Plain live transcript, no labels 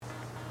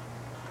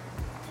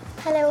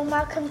Hello and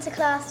welcome to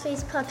Class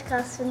 3's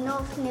podcast from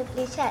North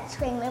Nibley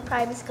Church England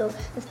Primary School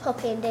with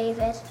Poppy and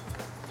David.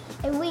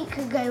 A week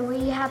ago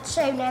we had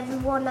shown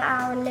everyone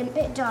our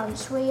Olympic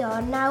dance. We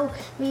are now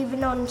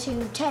moving on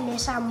to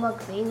tennis and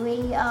rugby.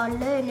 We are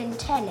learning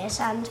tennis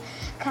and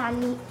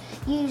can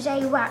use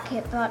a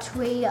racket, but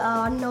we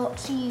are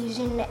not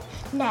using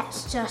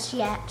nets just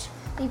yet.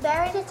 We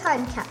buried a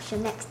time capsule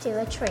next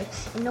to a tree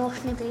in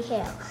North Nibley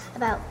Hill,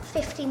 about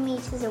 15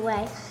 metres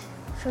away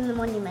from the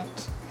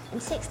monument. In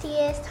 60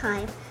 years'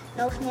 time,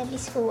 North Nibley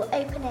School will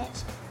open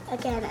it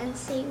again and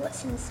see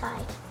what's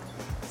inside.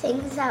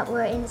 Things that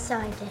were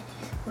inside it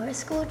were a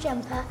school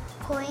jumper,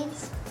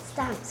 coins,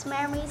 stamps,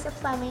 memories of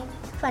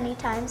funny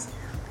times,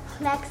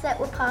 flags that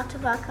were part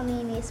of our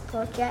Comenius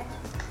project,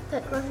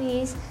 book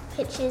reviews,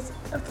 pictures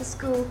of the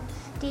school,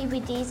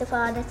 DVDs of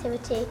our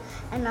nativity,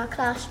 and our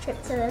class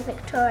trip to the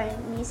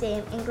Victorian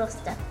Museum in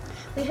Gloucester.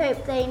 We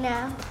hope they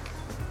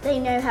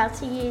know how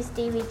to use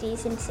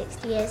DVDs in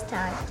 60 years'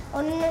 time.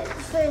 On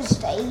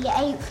Thursday,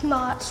 8th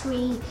March,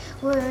 we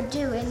were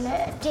doing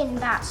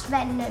Dinbats.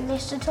 Then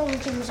Mr.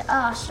 Tompkins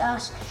asked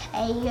us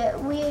a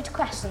weird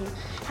question.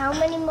 How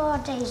many more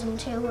days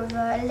until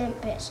the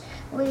Olympics?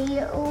 We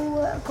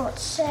all got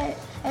so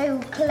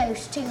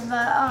close to the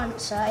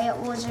answer. It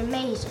was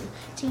amazing.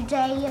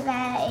 Today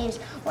there is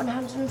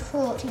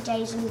 140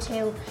 days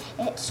until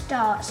it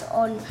starts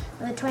on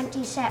the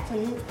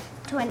 22nd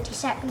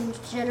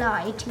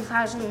July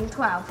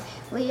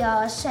 2012. We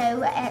are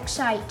so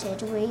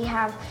excited. We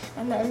have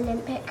an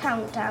Olympic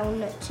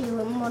countdown to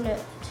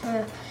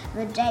monitor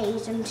the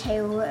days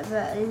until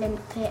the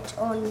Olympics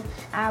on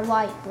our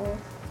whiteboard.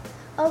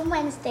 On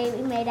Wednesday,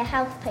 we made a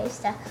health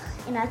poster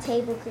in our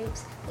table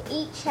groups. We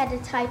each had a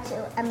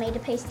title and made a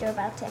poster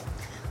about it.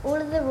 All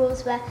of the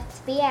rules were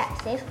to be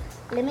active,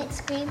 limit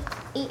screen,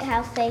 eat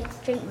healthy,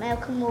 drink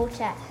milk and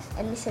water,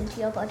 and listen to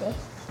your body.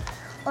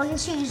 On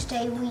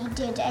Tuesday, we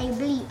did a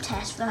bleep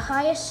test. The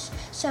highest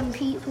some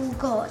people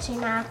got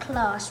in our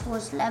class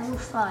was level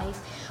 5.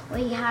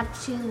 We had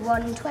to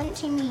run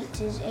 20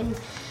 metres in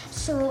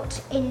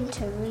short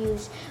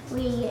interviews.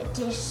 We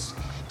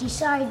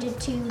decided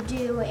to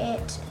do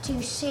it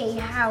to see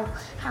how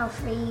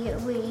healthy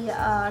we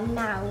are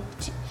now,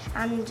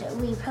 and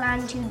we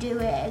plan to do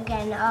it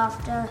again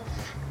after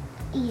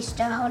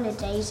Easter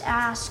holidays.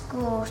 Our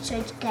score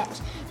should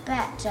get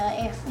better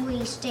if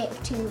we stick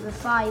to the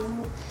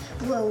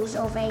 5 rules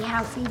of a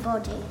healthy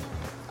body.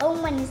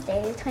 On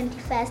Wednesday, the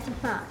 21st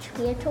of March,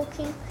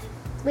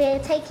 we are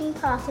taking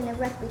part in a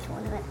rugby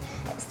tournament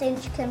at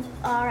Stinchcombe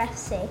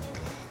RFC.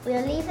 We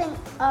are leaving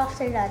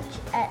after lunch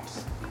at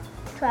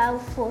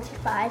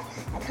 12:45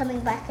 and coming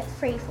back at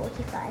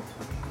 3:45.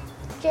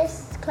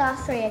 Just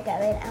class 3 are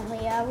going and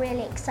we are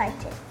really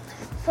excited.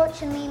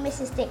 Fortunately,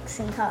 Mrs.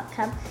 Dixon can't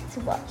come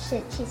to watch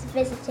since she's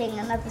visiting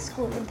another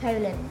school in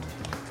Poland.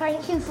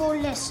 Thank you for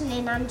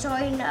listening and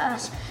join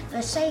us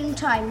the same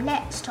time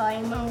next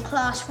time on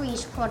Class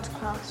 3's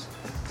podcast.